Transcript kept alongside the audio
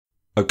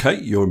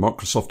Okay, you're in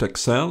Microsoft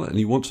Excel and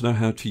you want to know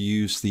how to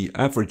use the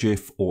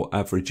AVERAGEIF or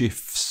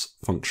AVERAGEIFS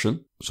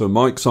function. So in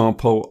my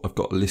example, I've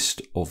got a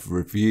list of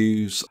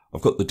reviews. I've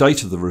got the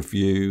date of the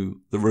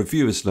review, the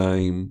reviewer's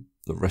name,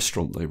 the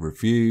restaurant they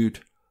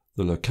reviewed,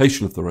 the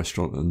location of the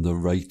restaurant and the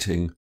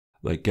rating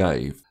they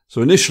gave.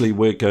 So initially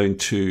we're going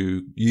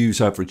to use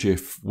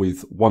AVERAGEIF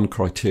with one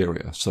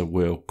criteria. So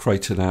we'll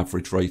create an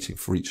average rating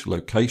for each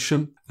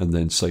location and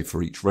then say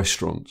for each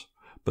restaurant.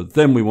 But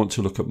then we want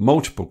to look at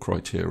multiple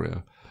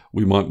criteria.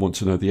 We might want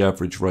to know the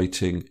average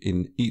rating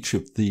in each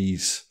of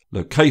these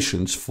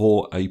locations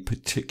for a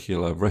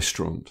particular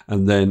restaurant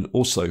and then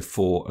also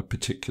for a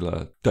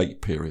particular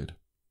date period.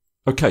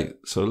 Okay,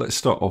 so let's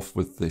start off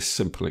with this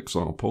simple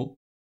example.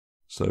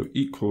 So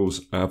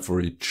equals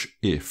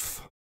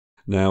AVERAGEIF.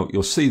 Now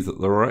you'll see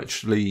that there are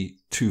actually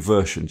two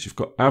versions. You've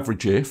got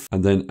AVERAGEIF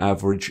and then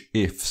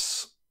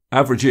AVERAGEIFS.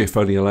 AVERAGEIF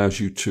only allows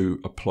you to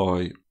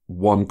apply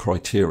one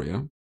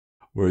criteria,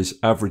 whereas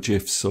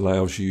AVERAGEIFS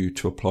allows you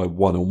to apply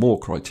one or more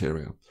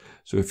criteria.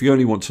 So if you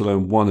only want to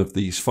learn one of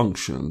these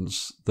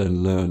functions,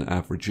 then learn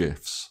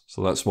AVERAGEIFS.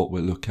 So that's what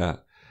we'll look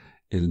at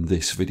in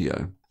this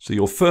video. So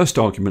your first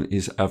argument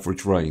is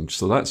average range.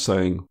 So that's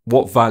saying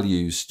what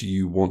values do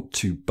you want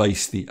to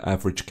base the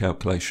average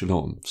calculation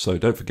on? So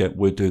don't forget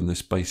we're doing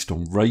this based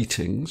on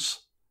ratings.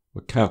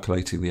 We're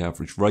calculating the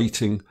average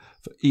rating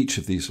for each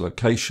of these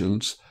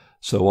locations.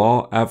 So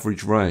our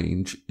average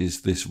range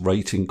is this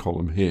rating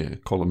column here,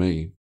 column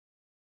E.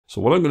 So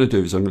what I'm going to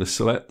do is I'm going to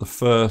select the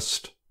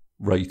first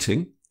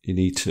rating in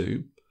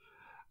E2,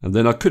 and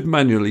then I could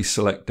manually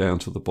select down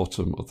to the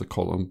bottom of the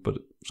column, but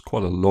it's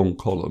quite a long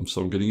column,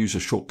 so I'm going to use a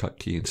shortcut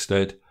key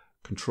instead,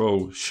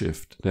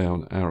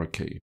 Control-Shift-Down arrow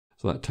key.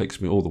 So that takes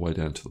me all the way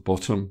down to the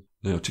bottom.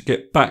 Now to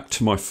get back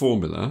to my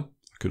formula,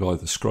 I could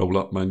either scroll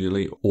up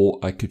manually or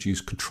I could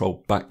use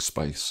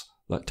Control-Backspace.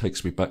 That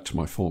takes me back to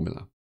my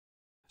formula.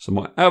 So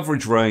my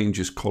average range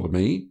is column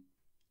E,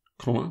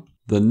 comma.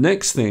 The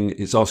next thing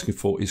it's asking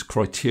for is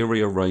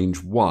criteria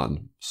range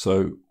 1.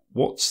 So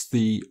what's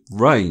the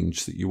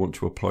range that you want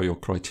to apply your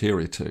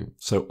criteria to?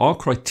 So our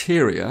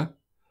criteria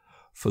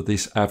for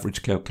this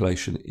average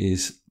calculation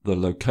is the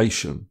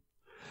location.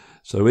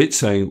 So it's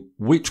saying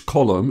which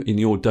column in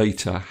your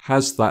data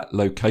has that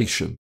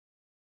location.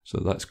 So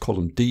that's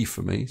column D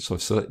for me. So I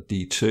select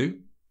D2.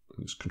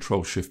 It's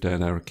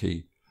Control-Shift-Down arrow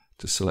key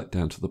to select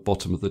down to the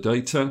bottom of the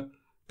data.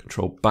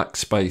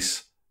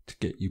 Control-Backspace to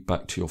get you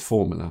back to your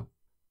formula.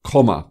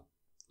 Comma.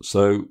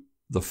 So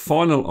the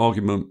final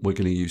argument we're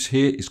going to use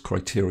here is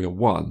criteria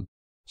 1.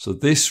 So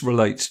this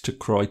relates to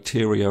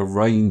criteria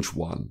range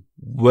 1.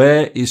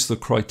 Where is the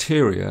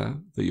criteria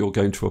that you're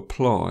going to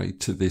apply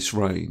to this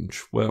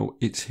range? Well,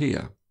 it's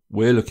here.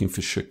 We're looking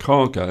for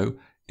Chicago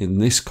in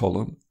this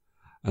column,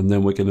 and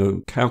then we're going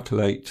to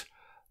calculate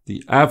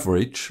the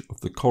average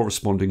of the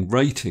corresponding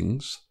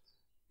ratings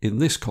in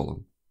this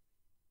column.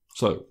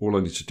 So all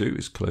I need to do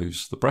is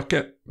close the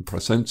bracket and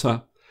press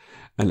enter,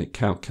 and it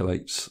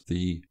calculates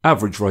the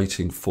average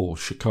rating for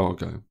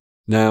Chicago.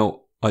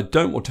 Now, I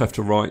don't want to have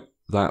to write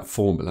that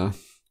formula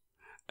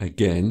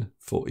again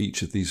for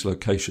each of these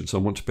locations. I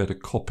want to be able to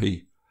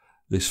copy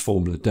this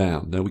formula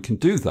down. Now, we can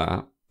do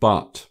that,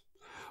 but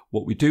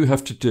what we do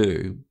have to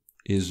do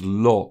is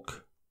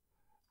lock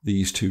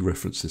these two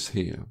references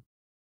here.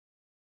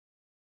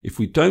 If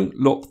we don't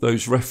lock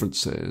those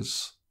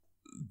references,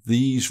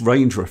 these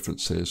range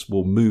references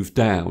will move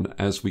down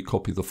as we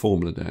copy the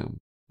formula down.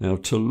 Now,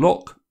 to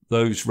lock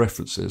those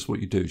references,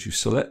 what you do is you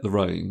select the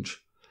range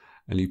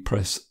and you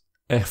press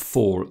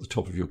F4 at the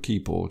top of your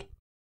keyboard.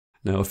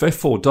 Now, if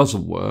F4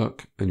 doesn't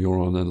work and you're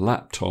on a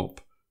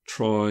laptop,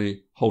 try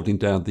holding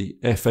down the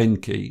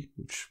FN key,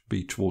 which would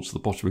be towards the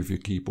bottom of your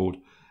keyboard,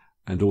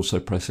 and also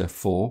press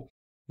F4.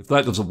 If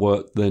that doesn't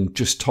work, then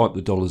just type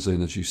the dollars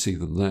in as you see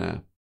them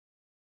there.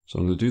 So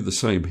I'm going to do the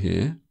same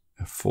here,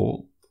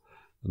 F4,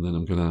 and then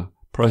I'm going to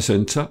press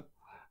enter.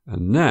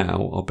 And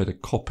now I'll better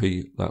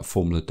copy that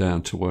formula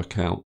down to work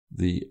out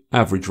the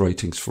average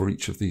ratings for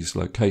each of these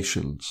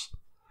locations.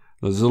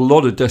 Now, there's a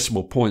lot of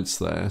decimal points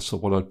there, so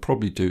what I'd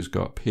probably do is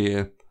go up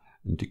here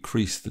and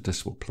decrease the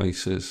decimal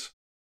places.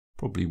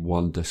 Probably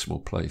one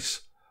decimal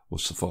place will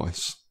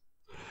suffice.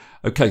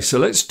 Okay, so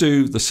let's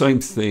do the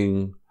same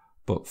thing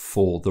but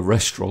for the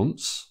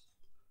restaurants.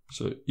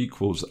 So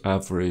equals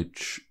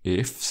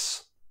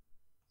AVERAGEIFS.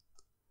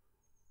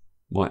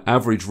 My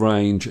average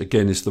range,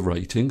 again, is the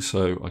rating.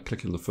 So I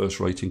click in the first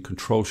rating,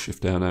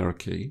 Control-Shift-Down arrow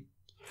key.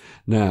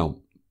 Now,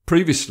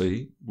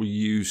 previously, we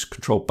used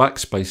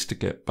Control-Backspace to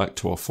get back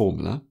to our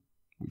formula,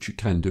 which you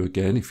can do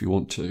again if you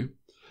want to.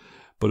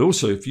 But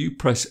also, if you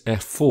press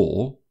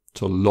F4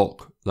 to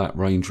lock that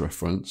range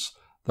reference,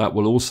 that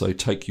will also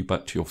take you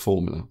back to your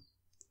formula.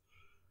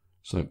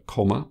 So,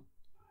 comma,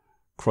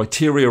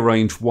 criteria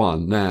range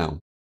 1. Now,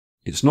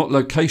 it's not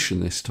location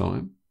this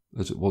time,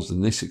 as it was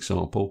in this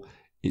example.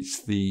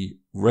 It's the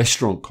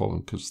restaurant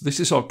column, because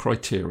this is our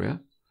criteria,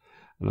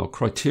 and our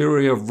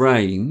criteria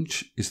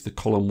range is the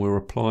column we're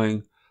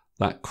applying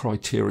that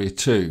criteria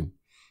to.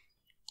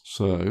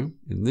 So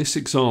in this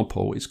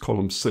example, it's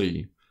column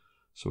C.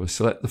 So I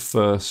select the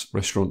first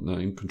restaurant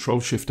name,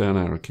 Control-Shift-Down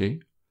arrow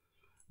key,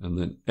 and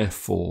then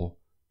F4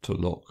 to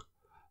lock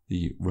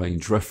the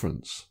range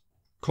reference,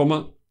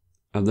 comma,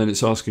 and then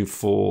it's asking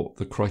for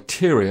the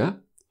criteria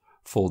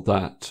for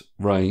that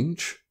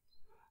range,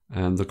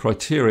 and the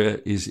criteria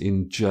is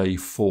in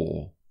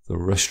J4, the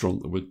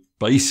restaurant that we're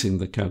basing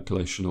the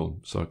calculation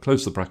on. So I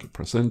close the bracket,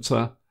 press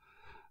enter,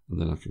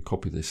 and then I can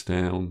copy this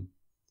down,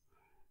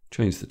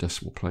 change the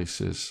decimal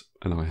places,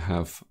 and I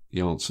have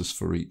the answers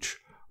for each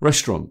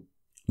restaurant.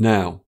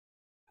 Now,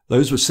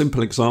 those were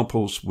simple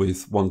examples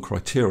with one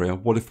criteria.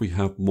 What if we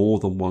have more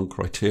than one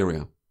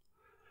criteria?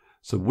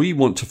 So we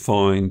want to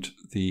find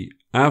the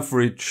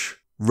average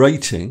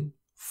rating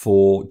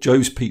for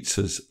Joe's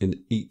Pizzas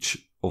in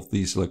each of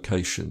these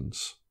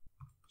locations.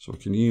 So I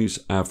can use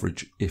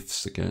average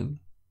ifs again.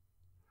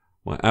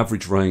 My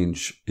average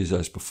range is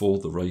as before,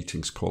 the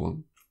ratings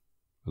column,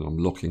 and I'm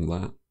locking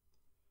that,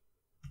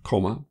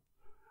 comma,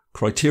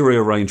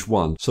 criteria range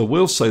 1. So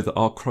we'll say that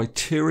our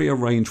criteria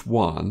range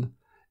 1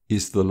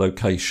 is the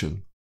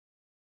location.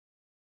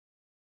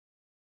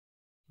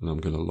 And I'm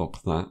going to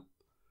lock that,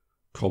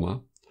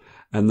 comma,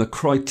 and the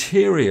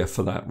criteria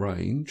for that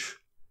range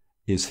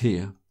is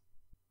here,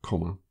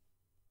 comma.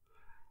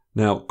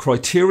 Now,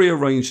 criteria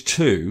range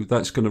 2,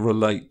 that's going to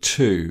relate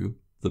to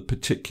the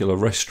particular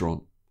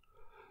restaurant.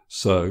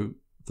 So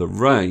the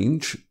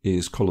range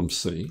is column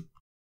C,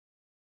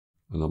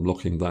 and I'm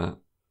locking that,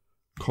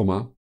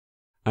 comma,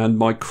 and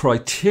my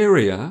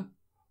criteria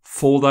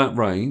for that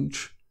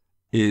range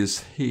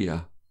is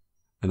here.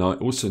 And I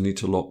also need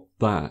to lock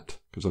that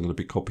because I'm going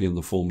to be copying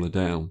the formula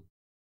down.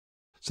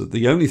 So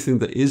the only thing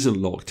that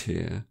isn't locked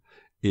here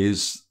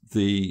is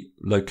the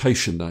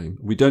location name.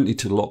 We don't need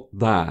to lock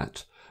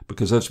that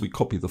because as we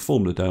copy the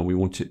formula down, we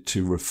want it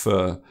to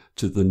refer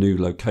to the new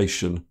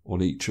location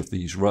on each of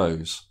these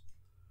rows.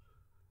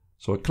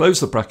 So I close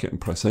the bracket and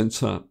press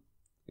enter,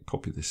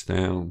 copy this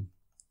down.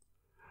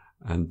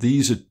 And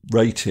these are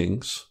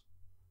ratings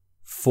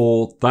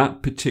for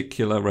that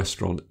particular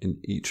restaurant in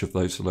each of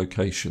those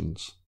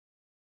locations.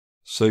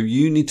 So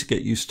you need to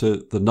get used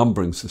to the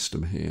numbering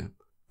system here.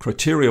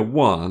 Criteria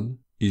 1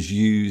 is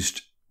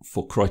used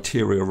for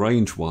criteria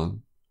range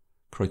 1.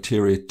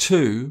 Criteria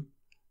 2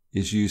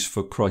 is used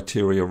for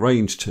criteria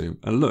range 2.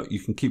 And look, you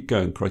can keep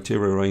going.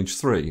 Criteria range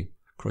 3,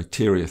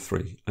 criteria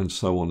 3, and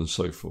so on and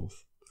so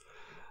forth.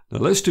 Now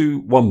let's do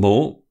one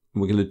more.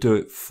 We're going to do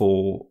it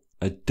for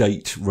a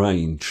date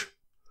range.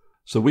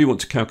 So we want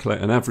to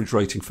calculate an average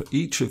rating for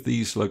each of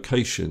these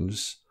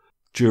locations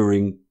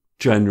during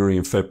January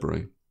and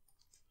February.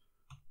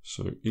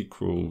 So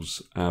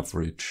equals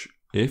average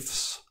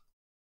ifs.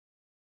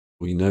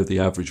 We know the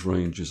average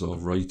range is our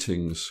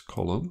ratings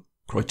column.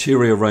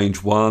 Criteria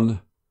range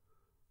 1,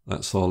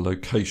 that's our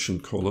location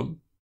column.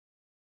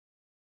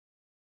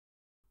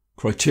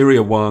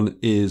 Criteria 1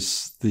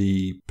 is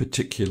the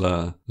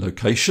particular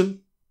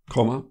location,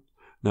 comma.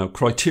 Now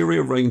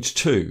criteria range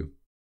 2,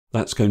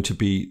 that's going to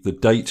be the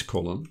date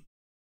column.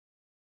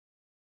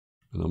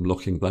 And I'm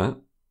locking that,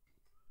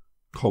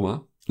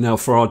 comma. Now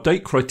for our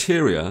date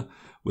criteria,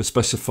 we're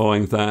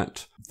specifying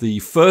that the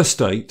first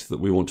date that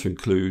we want to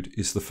include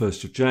is the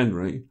 1st of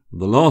January.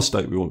 And the last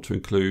date we want to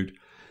include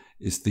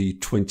is the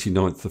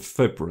 29th of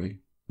February.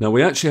 Now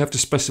we actually have to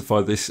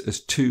specify this as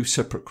two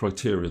separate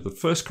criteria. The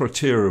first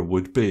criteria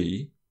would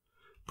be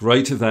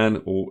greater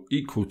than or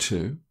equal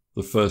to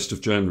the 1st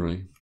of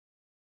January.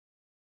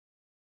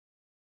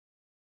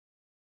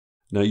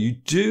 Now you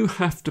do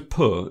have to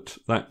put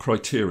that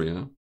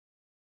criteria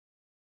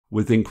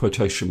within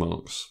quotation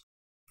marks.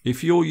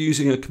 If you're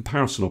using a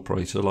comparison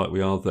operator like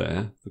we are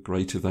there, the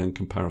greater than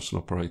comparison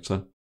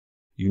operator,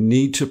 you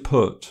need to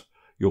put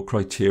your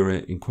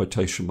criteria in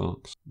quotation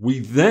marks. We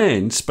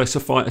then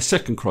specify a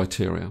second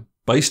criteria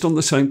based on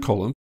the same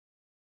column.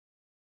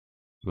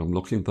 And I'm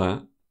locking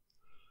that.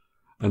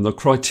 And the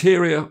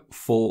criteria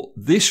for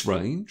this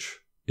range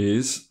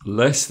is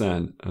less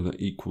than and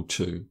equal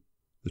to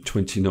the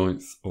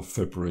 29th of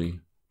February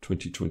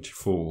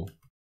 2024.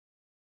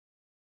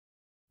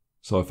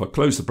 So if I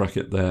close the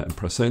bracket there and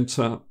press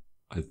enter,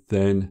 I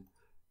then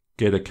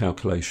get a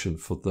calculation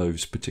for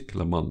those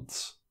particular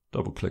months.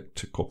 Double click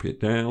to copy it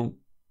down,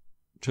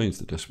 change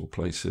the decimal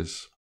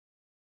places,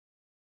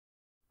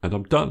 and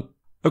I'm done.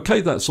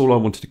 Okay, that's all I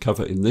wanted to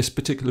cover in this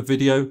particular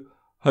video.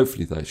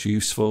 Hopefully that's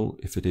useful.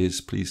 If it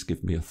is, please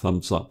give me a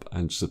thumbs up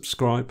and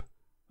subscribe,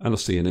 and I'll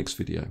see you next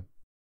video.